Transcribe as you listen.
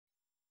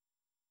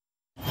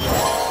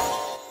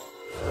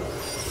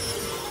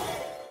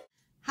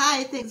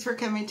Hi, thanks for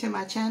coming to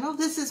my channel.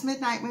 This is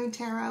Midnight Moon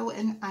Tarot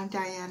and I'm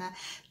Diana.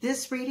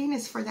 This reading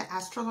is for the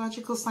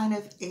astrological sign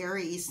of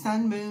Aries,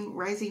 Sun, Moon,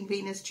 Rising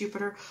Venus,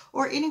 Jupiter,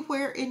 or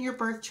anywhere in your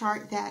birth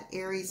chart that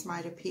Aries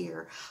might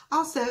appear.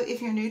 Also,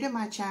 if you're new to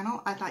my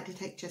channel, I'd like to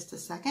take just a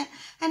second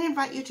and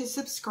invite you to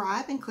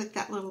subscribe and click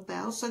that little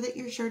bell so that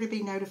you're sure to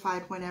be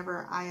notified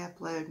whenever I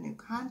upload new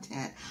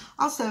content.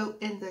 Also,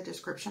 in the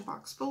description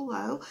box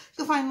below,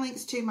 you'll find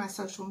links to my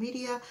social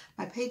media,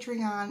 my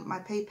Patreon, my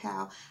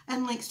PayPal,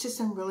 and links to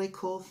some really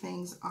cool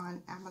things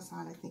on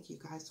Amazon I think you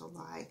guys will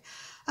like.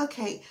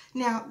 Okay,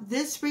 now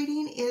this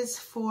reading is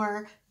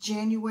for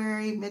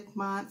January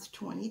mid-month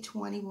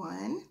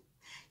 2021.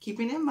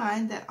 Keeping in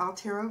mind that all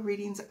tarot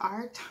readings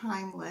are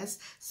timeless,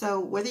 so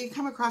whether you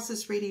come across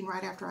this reading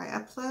right after I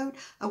upload,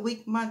 a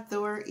week, month,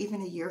 or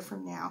even a year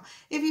from now,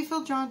 if you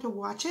feel drawn to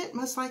watch it,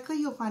 most likely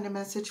you'll find a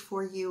message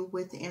for you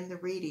within the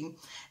reading.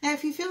 Now,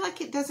 if you feel like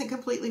it doesn't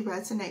completely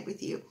resonate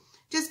with you,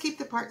 just keep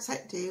the parts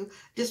that do,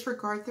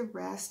 disregard the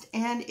rest,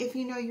 and if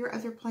you know your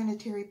other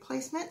planetary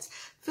placements,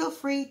 feel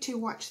free to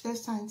watch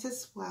those signs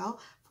as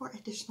well for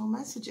additional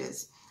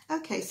messages.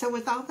 Okay, so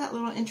with all that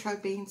little intro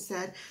being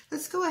said,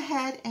 let's go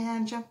ahead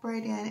and jump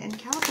right in and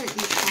calibrate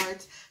these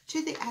cards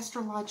to the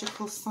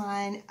astrological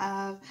sign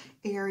of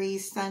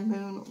Aries, Sun,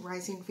 Moon,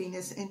 Rising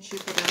Venus, and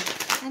Jupiter,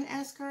 and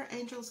ask our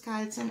angels,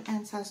 guides, and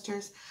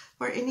ancestors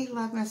for any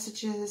love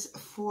messages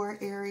for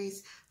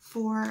Aries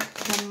for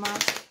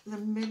the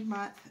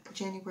mid-month,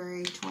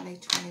 January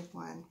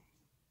 2021.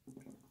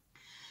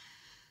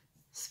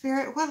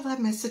 Spirit, what love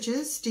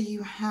messages do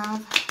you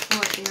have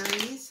for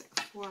Aries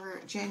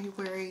for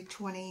January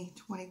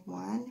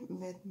 2021,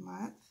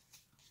 mid-month?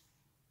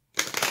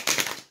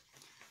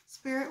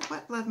 Spirit,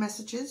 what love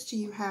messages do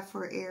you have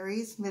for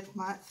Aries,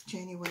 mid-month,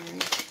 January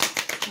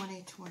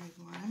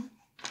 2021?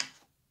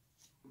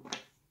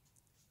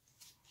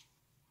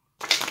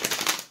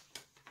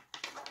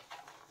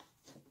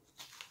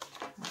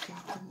 I've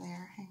got them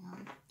there. Hang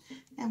on.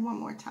 And one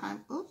more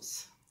time.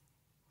 Oops.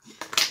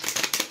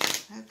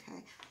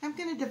 Okay. I'm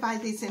going to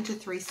divide these into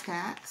 3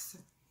 stacks.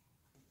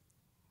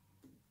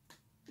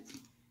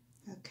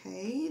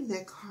 Okay,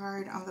 the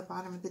card on the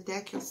bottom of the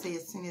deck, you'll see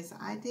as soon as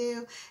I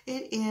do,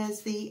 it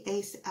is the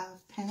Ace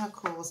of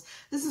Pentacles.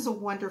 This is a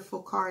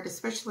wonderful card,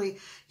 especially,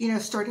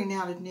 starting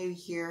out a new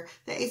year.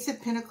 The Ace of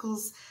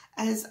Pentacles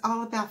is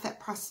all about that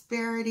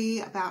prosperity,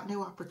 about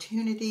new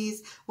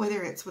opportunities,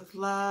 whether it's with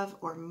love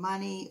or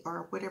money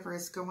or whatever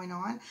is going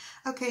on.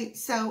 Okay,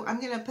 so I'm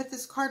going to put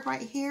this card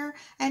right here,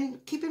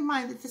 and keep in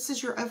mind that this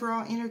is your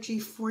overall energy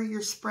for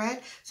your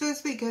spread. So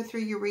as we go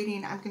through your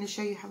reading, I'm going to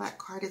show you how that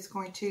card is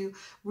going to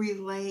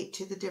relate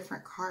to the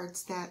different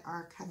cards that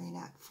are coming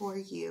up for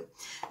you.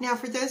 Now,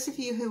 for those of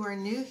you who are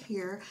new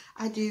here,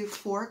 I do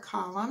 4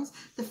 columns.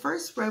 The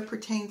first row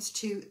pertains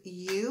to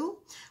you,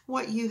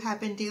 what you have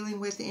been dealing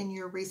with in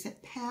your recent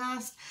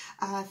past,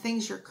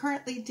 things you're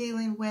currently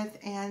dealing with,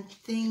 and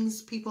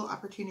things, people,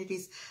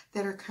 opportunities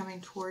that are coming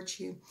towards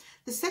you.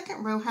 The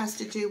second row has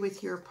to do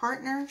with your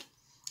partner,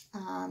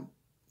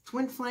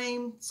 twin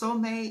flame,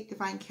 soulmate,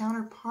 divine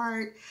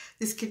counterpart.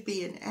 This could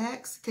be an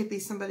ex, could be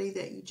somebody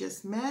that you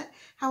just met.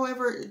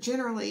 However,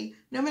 generally,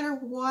 no matter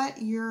what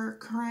your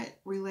current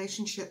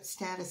relationship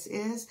status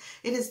is,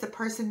 it is the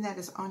person that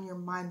is on your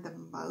mind the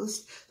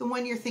most, the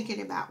one you're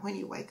thinking about when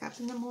you wake up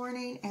in the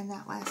morning, and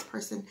that last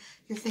person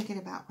you're thinking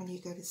about when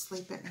you go to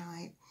sleep at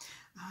night.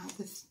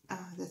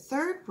 The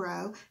third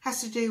row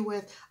has to do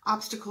with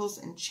obstacles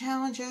and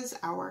challenges,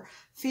 our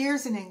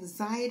fears and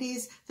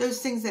anxieties, those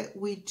things that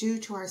we do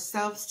to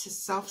ourselves to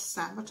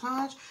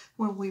self-sabotage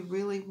when we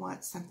really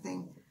want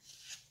something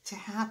to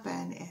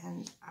happen,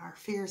 and our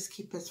fears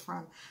keep us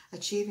from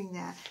achieving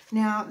that.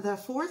 Now, the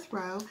fourth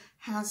row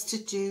has to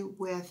do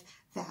with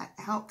that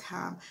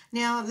outcome.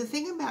 Now, the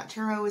thing about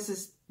tarot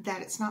is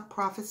that it's not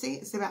prophecy.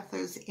 It's about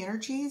those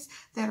energies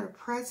that are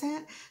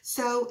present.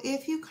 So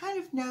if you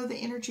kind of know the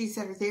energies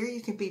that are there,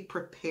 you can be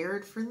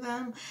prepared for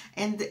them.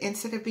 And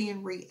instead of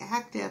being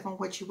reactive on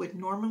what you would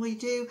normally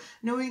do,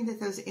 knowing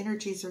that those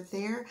energies are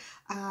there,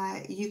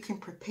 you can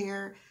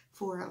prepare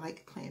for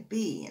like plan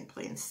B and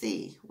plan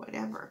C,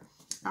 whatever.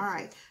 All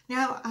right,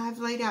 now I've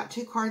laid out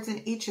 2 cards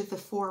in each of the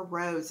 4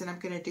 rows, and I'm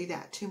going to do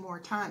that 2 more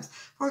times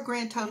for a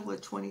grand total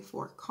of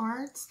 24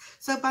 cards.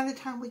 So by the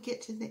time we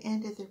get to the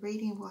end of the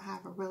reading, we'll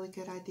have a really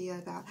good idea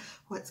about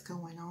what's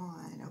going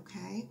on,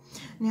 okay?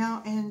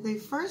 Now, in the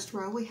first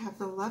row, we have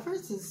the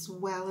Lovers as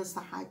well as the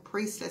High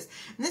Priestess.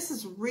 And this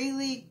is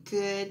really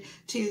good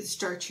to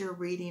start your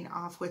reading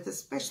off with,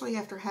 especially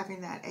after having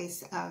that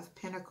Ace of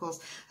Pentacles.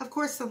 Of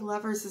course, the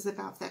Lovers is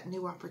about that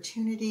new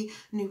opportunity,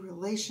 new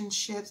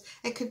relationships.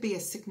 It could be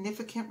a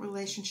significant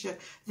relationship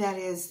that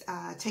is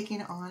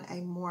taking on a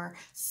more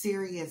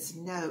serious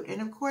note.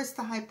 And of course,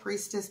 the High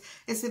Priestess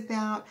is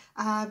about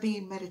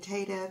being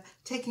meditative,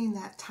 taking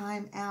that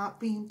time out,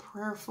 being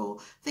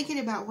prayerful, thinking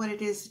about what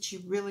it is that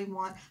you really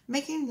want,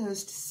 making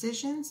those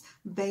decisions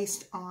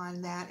based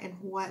on that and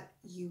what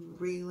you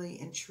really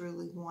and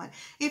truly want.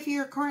 If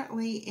you're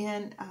currently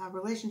in a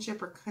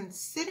relationship or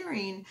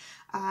considering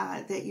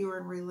that you're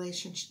in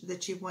relationship,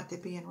 that you want to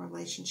be in a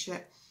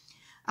relationship,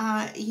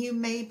 You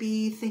may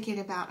be thinking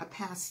about a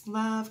past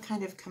love,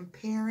 kind of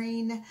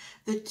comparing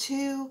the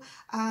two.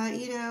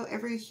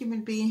 Every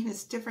human being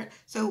is different.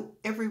 So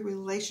every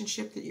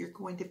relationship that you're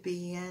going to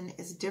be in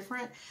is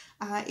different,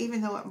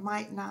 even though it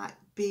might not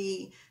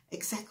be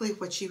exactly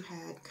what you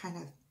had kind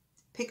of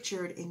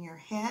pictured in your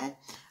head.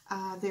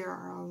 There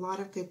are a lot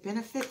of good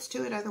benefits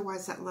to it.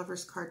 Otherwise, that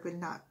Lover's card would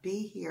not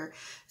be here.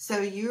 So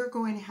you're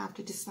going to have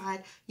to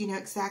decide,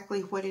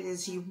 exactly what it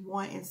is you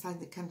want inside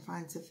the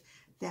confines of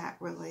that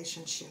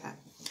relationship.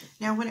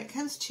 Now, when it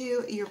comes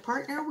to your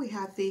partner, we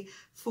have the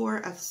Four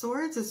of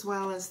Swords as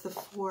well as the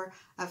Four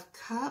of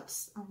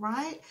Cups. All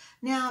right.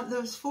 Now,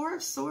 those Four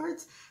of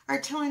Swords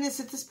are telling us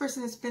that this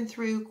person has been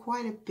through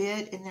quite a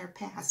bit in their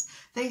past.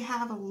 They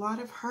have a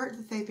lot of hurt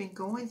that they've been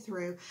going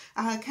through,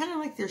 kind of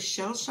like they're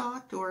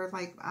shell-shocked, or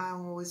like I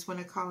always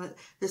want to call it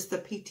this, the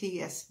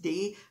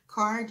PTSD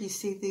card. You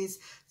see these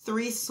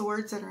three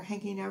swords that are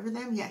hanging over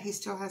them, yet he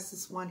still has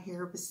this one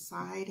here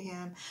beside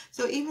him.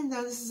 So even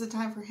though this is a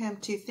time for him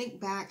to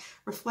think back,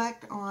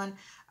 reflect on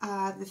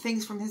the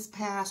things from his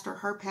past or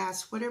her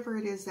past, whatever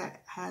it is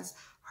that has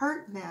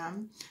hurt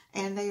them,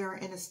 and they are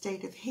in a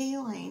state of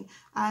healing,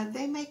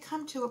 they may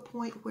come to a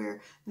point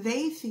where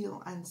they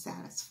feel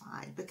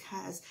unsatisfied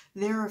because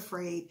they're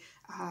afraid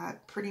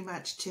pretty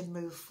much to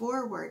move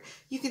forward.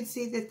 You can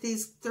see that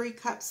these three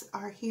cups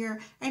are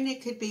here, and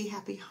it could be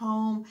happy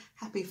home,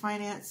 happy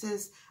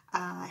finances,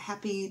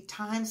 happy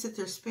times that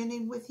they're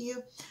spending with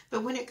you.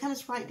 But when it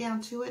comes right down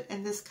to it,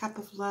 and this cup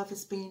of love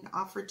is being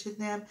offered to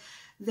them,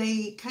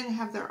 they kind of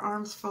have their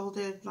arms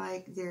folded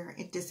like they're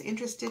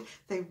disinterested.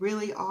 They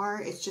really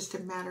are. It's just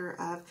a matter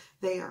of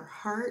they are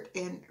hurt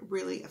and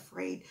really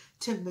afraid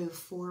to move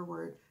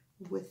forward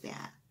with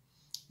that.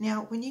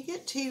 Now, when you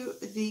get to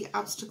the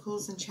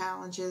obstacles and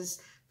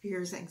challenges,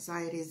 fears,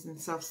 anxieties, and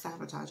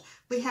self-sabotage,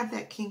 we have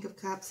that King of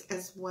Cups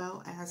as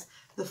well as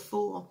the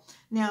Fool.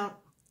 Now,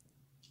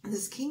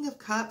 this King of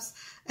Cups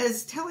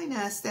is telling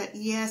us that,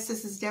 yes,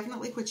 this is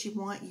definitely what you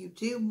want. You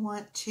do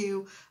want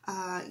to,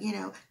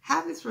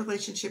 have this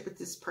relationship with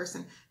this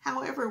person.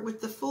 However, with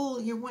the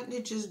Fool, you're wanting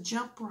to just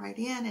jump right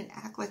in and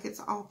act like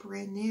it's all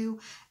brand new.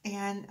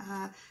 And,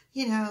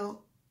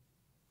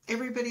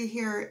 everybody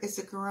here is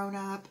a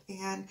grown-up,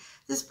 and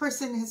this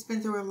person has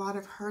been through a lot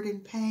of hurt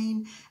and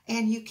pain,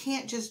 and you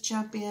can't just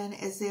jump in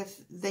as if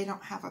they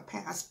don't have a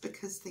past,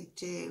 because they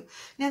do.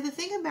 Now, the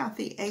thing about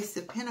the Ace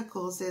of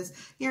Pentacles is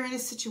you're in a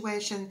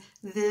situation,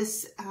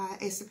 this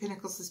Ace of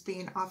Pentacles is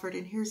being offered,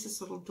 and here's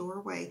this little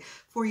doorway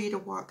for you to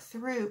walk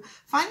through.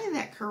 Finding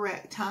that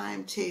correct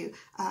time to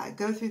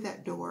go through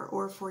that door,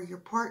 or for your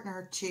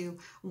partner to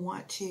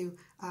want to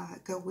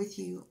go with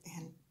you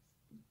and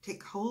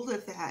take hold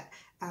of that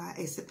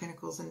Ace of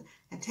Pentacles and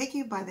take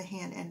you by the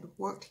hand and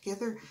walk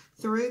together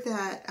through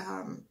that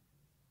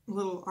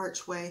little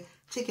archway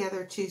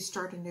together to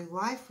start a new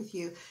life with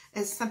you,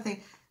 is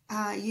something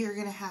you're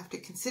going to have to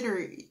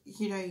consider.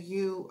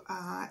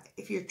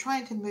 If you're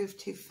trying to move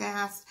too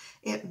fast,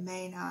 it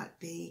may not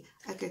be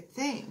a good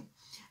thing.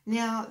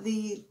 Now,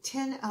 the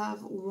Ten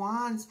of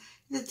Wands,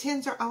 the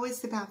Tens are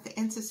always about the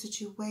ends of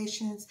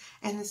situations,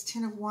 and this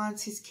Ten of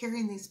Wands, he's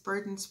carrying these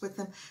burdens with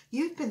him.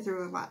 You've been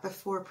through a lot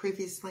before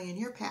previously in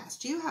your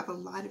past. You have a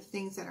lot of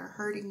things that are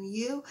hurting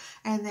you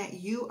and that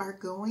you are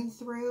going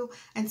through.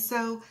 And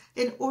so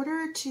in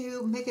order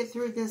to make it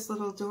through this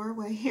little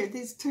doorway here,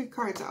 these two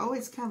cards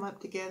always come up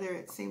together,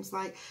 it seems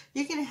like.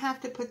 You're going to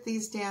have to put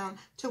these down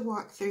to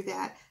walk through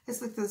that.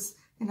 It's like this,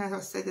 I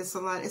say this a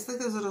lot, it's like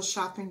those little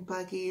shopping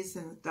buggies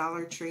in the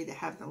Dollar Tree that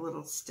have the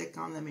little stick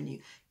on them, and you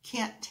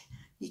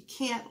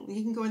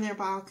can go in there and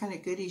buy all kind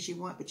of goodies you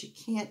want, but you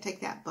can't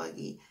take that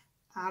buggy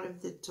out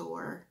of the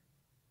door,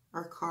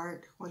 or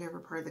cart, whatever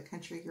part of the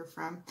country you're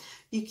from.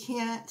 You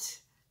can't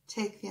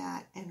take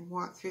that and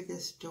walk through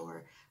this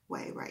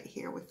doorway right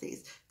here with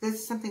these.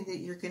 That's something that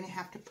you're going to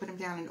have to put them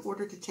down in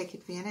order to take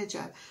advantage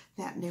of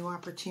that new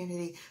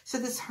opportunity. So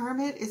this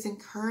Hermit is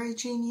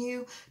encouraging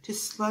you to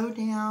slow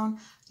down,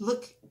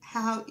 look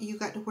how you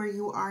got to where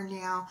you are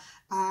now,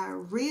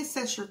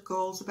 reassess your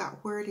goals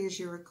about where it is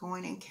you're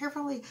going, and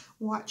carefully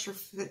watch your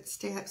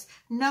footsteps,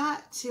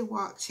 not to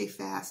walk too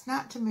fast,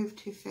 not to move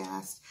too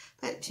fast,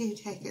 but to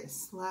take it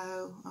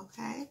slow,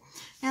 okay?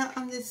 Now,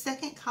 on the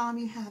second column,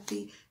 you have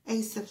the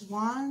Ace of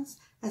Wands,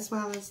 as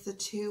well as the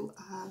Two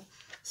of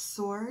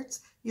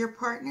Swords. Your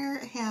partner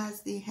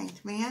has the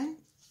Hanged Man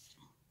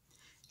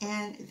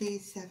and the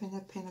Seven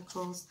of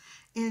Pentacles.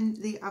 In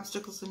the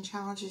obstacles and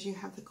challenges, you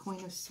have the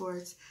Queen of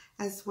Swords,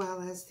 as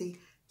well as the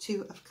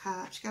Two of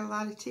Cups. You got a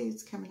lot of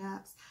twos coming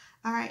up.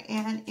 All right,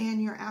 and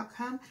in your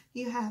outcome,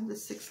 you have the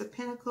Six of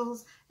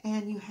Pentacles,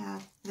 and you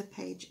have the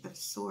Page of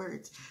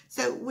Swords.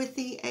 So with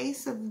the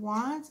Ace of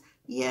Wands,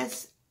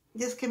 yes,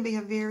 this can be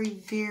a very,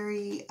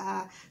 very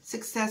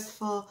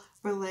successful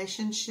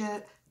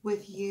relationship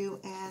with you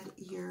and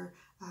your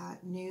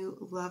new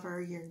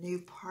lover, your new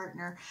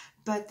partner.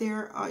 But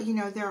there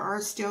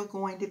are still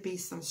going to be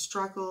some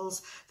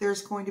struggles.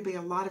 There's going to be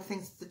a lot of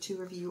things that the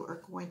two of you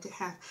are going to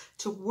have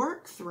to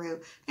work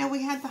through. Now,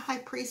 we have the High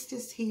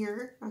Priestess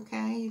here,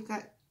 okay? You've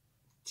got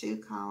 2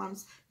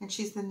 columns, and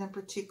she's the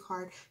number 2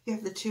 card. You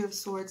have the 2 of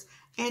Swords,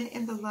 and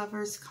in the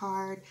Lovers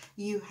card,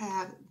 you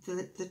have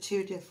the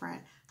 2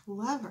 different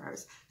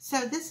lovers.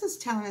 So this is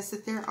telling us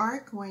that there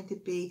are going to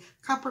be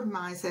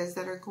compromises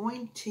that are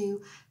going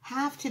to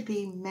have to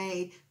be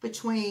made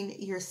between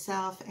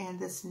yourself and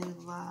this new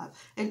love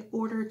in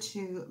order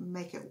to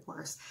make it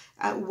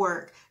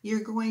work.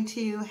 You're going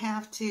to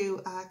have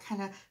to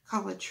kind of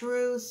call a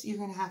truce. You're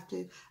going to have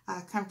to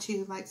come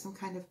to like some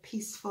kind of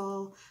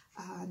peaceful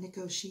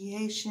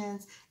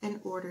negotiations in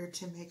order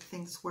to make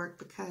things work,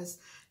 because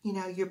you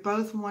know you're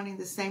both wanting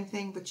the same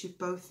thing, but you've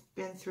both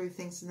been through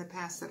things in the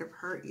past that have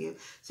hurt you.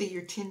 So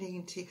you're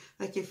tending to,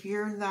 like, if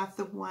you're not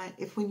the one,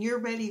 if when you're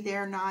ready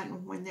they're not,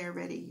 and when they're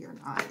ready you're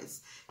not.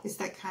 It's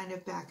that kind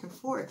of back and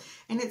forth,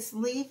 and it's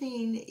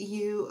leaving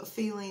you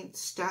feeling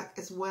stuck,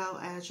 as well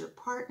as your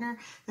partner,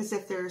 as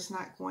if there's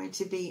not going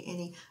to be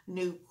any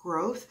new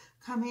growth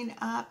coming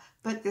up.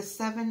 But the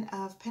 7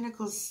 of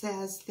Pentacles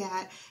says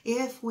that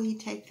if we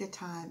take the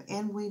time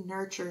and we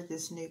nurture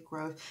this new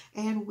growth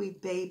and we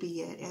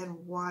baby it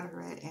and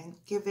water it and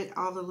give it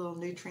all the little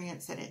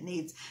nutrients that it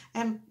needs,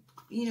 and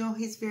you know,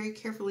 he's very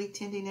carefully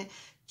tending it,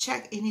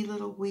 check any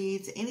little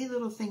weeds, any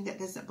little thing that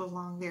doesn't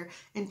belong there,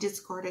 and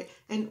discard it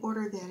in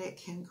order that it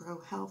can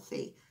grow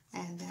healthy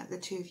and that the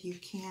 2 of you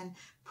can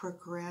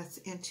progress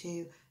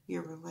into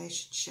your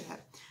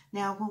relationship.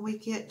 Now, when we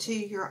get to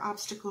your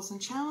obstacles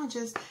and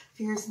challenges,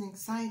 fears and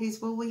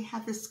anxieties, well, we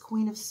have this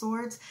Queen of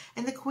Swords,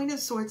 and the Queen of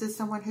Swords is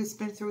someone who's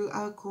been through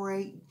a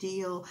great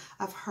deal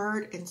of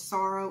hurt and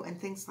sorrow and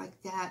things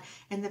like that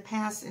in the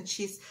past, and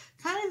she's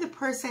kind of the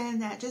person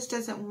that just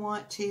doesn't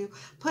want to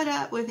put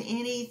up with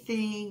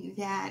anything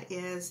that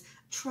is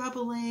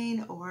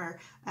troubling, or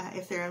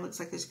if there looks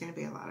like there's going to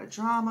be a lot of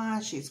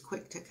drama, she's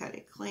quick to cut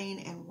it clean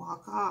and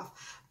walk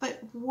off. But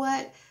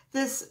what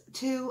this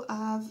 2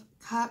 of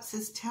Cups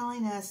is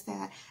telling us,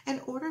 that in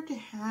order to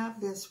have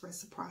this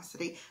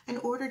reciprocity, in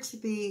order to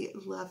be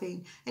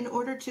loving, in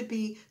order to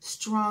be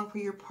strong for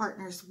your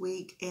partner's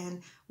weak,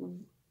 and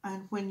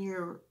when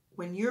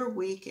you're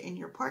weak and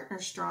your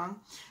partner's strong,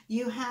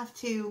 you have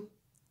to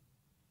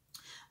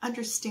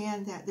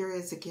understand that there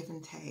is a give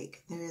and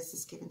take. There is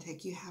this give and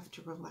take. You have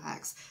to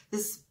relax.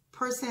 This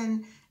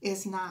person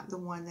is not the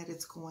one that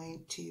is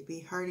going to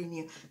be hurting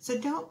you. So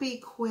don't be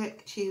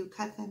quick to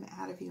cut them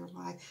out of your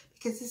life,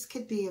 because this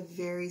could be a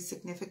very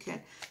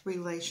significant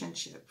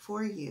relationship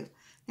for you.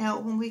 Now,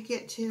 when we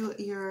get to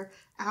your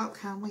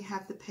outcome, we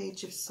have the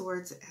Page of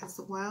Swords as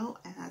well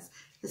as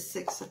the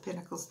 6 of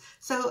Pentacles.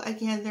 So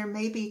again, there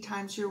may be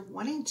times you're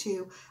wanting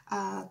to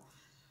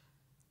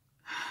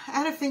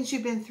out of things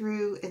you've been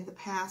through in the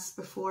past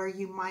before,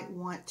 you might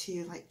want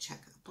to like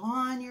check up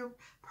on your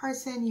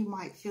person. You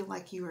might feel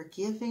like you are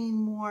giving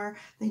more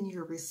than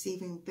you're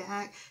receiving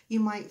back. You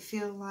might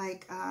feel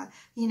like,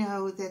 you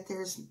know, that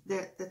there's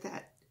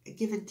that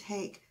give and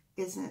take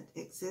isn't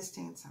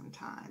existing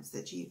sometimes,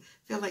 that you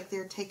feel like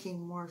they're taking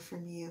more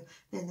from you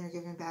than they're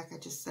giving back. I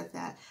just said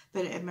that,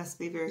 but it must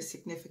be very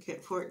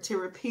significant for it to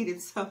repeat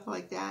itself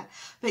like that.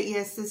 But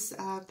yes, this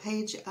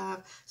Page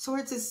of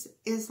Swords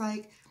is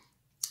like,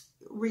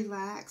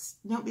 relax.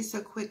 Don't be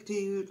so quick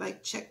to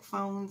like check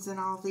phones and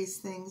all these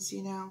things,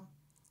 you know.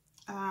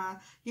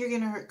 You're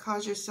going to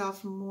cause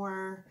yourself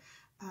more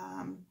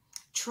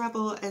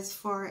trouble as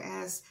far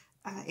as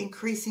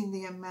increasing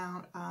the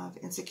amount of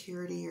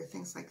insecurity or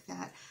things like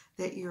that,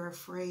 that you're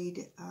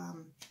afraid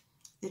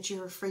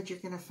you're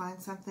going to find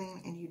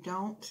something and you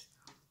don't.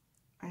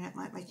 And it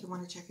might make you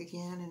want to check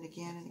again and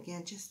again and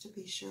again just to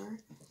be sure.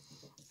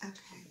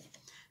 Okay.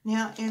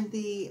 Now, in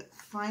the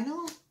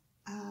final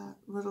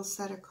little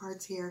set of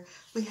cards here,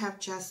 we have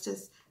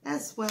Justice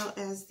as well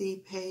as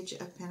the Page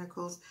of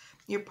Pentacles.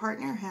 Your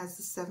partner has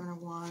the 7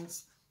 of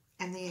Wands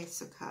and the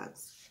Ace of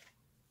Cups.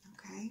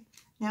 Okay.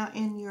 Now,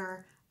 in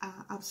your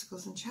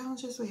obstacles and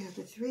challenges, we have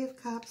the 3 of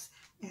Cups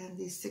and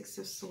the 6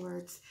 of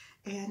Swords.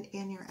 And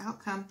in your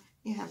outcome,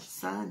 you have the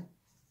Sun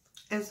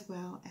as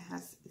well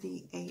as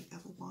the 8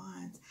 of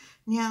Wands.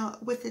 Now,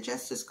 with the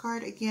Justice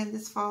card, again,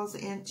 this falls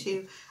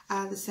into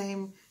the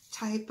same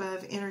type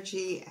of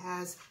energy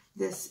as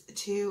this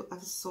 2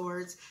 of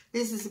Swords.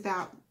 This is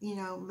about, you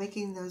know,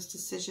 making those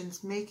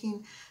decisions,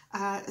 making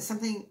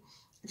something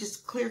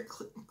just clear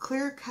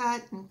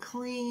cut and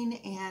clean,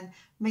 and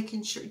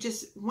making sure,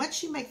 just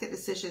once you make that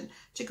decision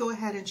to go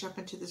ahead and jump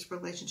into this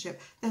relationship,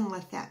 then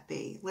let that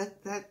be.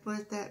 Let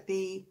that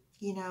be.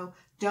 You know,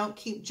 don't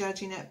keep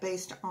judging it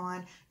based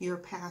on your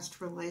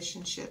past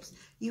relationships.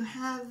 You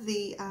have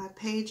the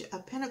Page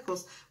of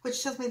Pentacles,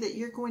 which tells me that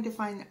you're going to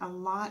find a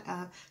lot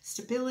of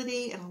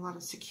stability and a lot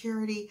of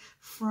security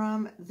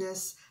from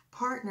this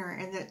partner,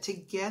 and that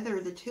together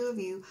the 2 of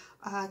you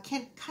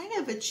can kind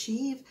of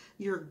achieve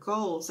your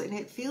goals. And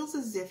it feels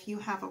as if you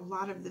have a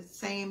lot of the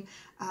same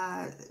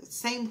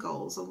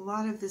goals, a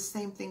lot of the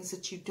same things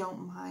that you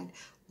don't mind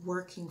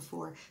working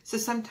for. So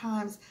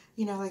sometimes,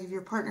 you know, like if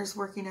your partner's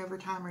working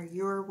overtime or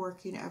you're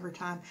working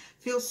overtime,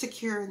 feel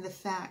secure in the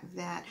fact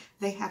that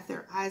they have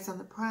their eyes on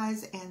the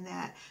prize and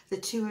that the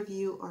two of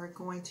you are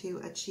going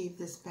to achieve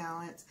this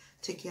balance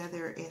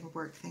together and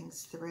work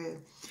things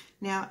through.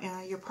 Now,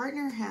 your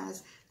partner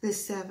has the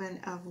Seven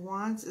of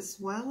Wands as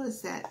well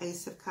as that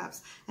Ace of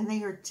Cups, and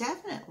they are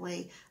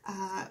definitely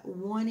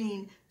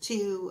wanting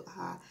to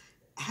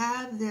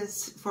have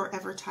this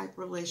forever type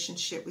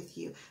relationship with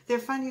you. They're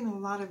finding a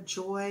lot of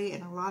joy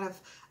and a lot of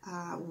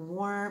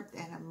warmth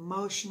and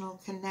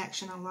emotional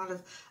connection, a lot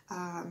of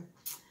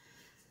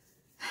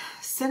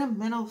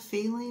sentimental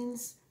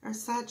feelings or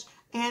such.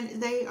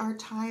 And they are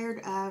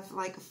tired of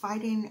like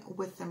fighting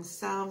with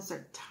themselves.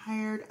 They're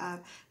tired of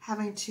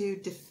having to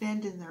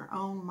defend in their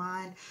own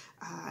mind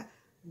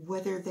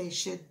whether they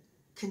should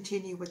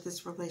continue with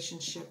this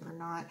relationship or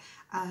not.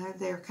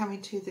 They're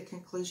coming to the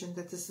conclusion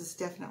that this is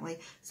definitely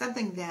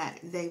something that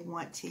they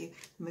want to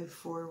move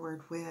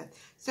forward with.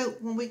 So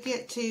when we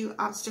get to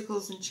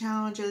obstacles and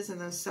challenges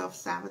and those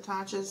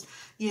self-sabotages,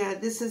 yeah,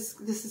 this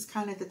is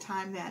kind of the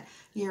time that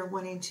you're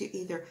wanting to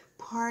either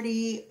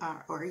party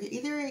or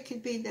either it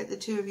could be that the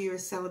two of you are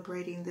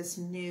celebrating this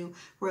new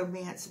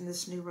romance and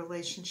this new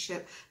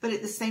relationship, but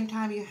at the same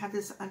time you have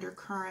this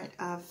undercurrent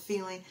of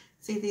feeling.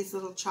 See these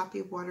little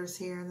choppy waters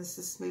here, and this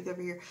is smooth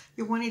over here.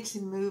 You're wanting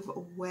to move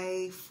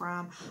away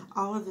from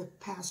all of the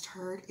past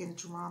hurt and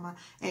drama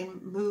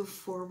and move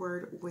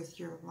forward with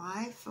your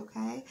life,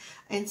 okay?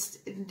 And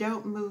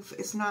don't move,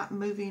 it's not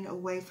moving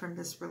away from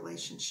this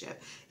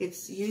relationship.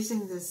 It's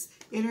using this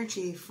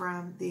energy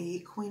from the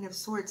Queen of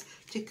Swords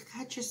to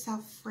cut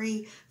yourself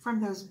free from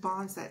those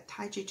bonds that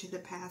tied you to the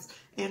past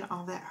and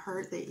all that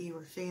hurt that you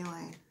were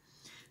feeling.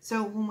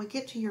 So when we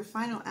get to your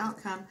final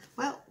outcome,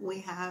 well,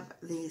 we have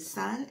the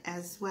Sun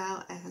as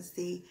well as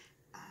the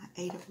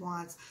Eight of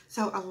Wands.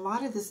 So a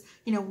lot of this,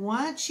 you know,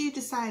 once you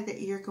decide that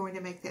you're going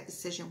to make that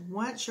decision,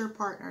 once your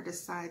partner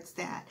decides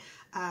that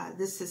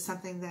this is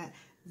something that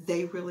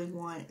they really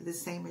want the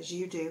same as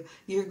you do,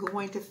 you're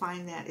going to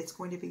find that it's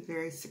going to be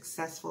very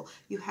successful.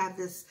 You have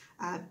this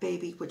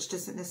baby, which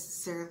doesn't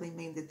necessarily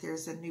mean that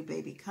there's a new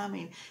baby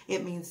coming.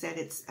 It means that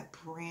it's a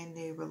brand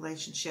new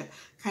relationship,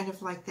 kind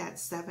of like that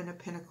Seven of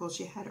Pentacles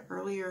you had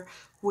earlier,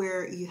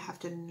 where you have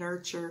to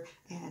nurture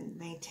and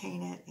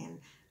maintain it and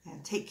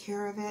take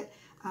care of it.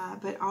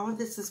 But all of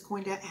this is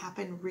going to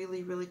happen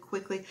really, really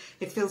quickly.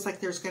 It feels like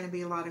there's going to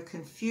be a lot of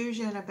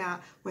confusion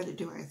about whether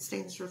do I stay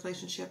in this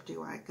relationship,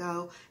 do I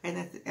go?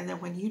 And then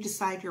when you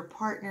decide your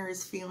partner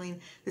is feeling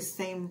the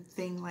same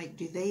thing, like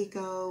do they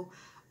go?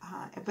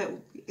 But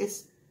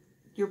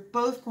you're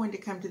both going to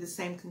come to the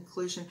same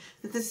conclusion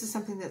that this is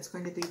something that's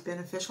going to be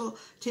beneficial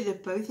to the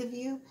both of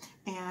you,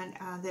 and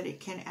that it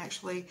can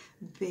actually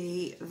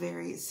be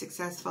very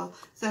successful.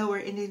 So we're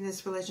ending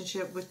this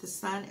relationship with the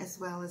Sun as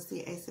well as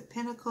the Ace of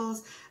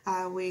Pentacles.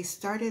 We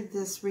started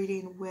this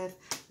reading with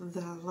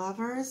the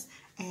Lovers,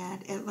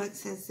 and it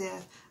looks as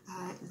if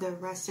the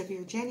rest of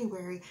your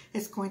January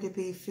is going to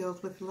be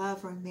filled with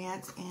love,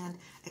 romance, and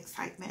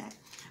excitement.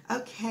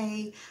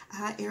 Okay,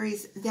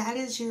 Aries, that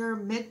is your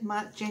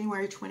mid-month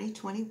January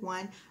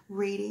 2021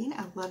 reading.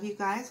 I love you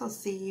guys. I'll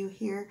see you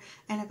here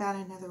in about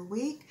another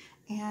week,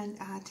 and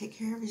take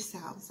care of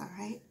yourselves, all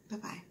right?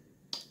 Bye-bye.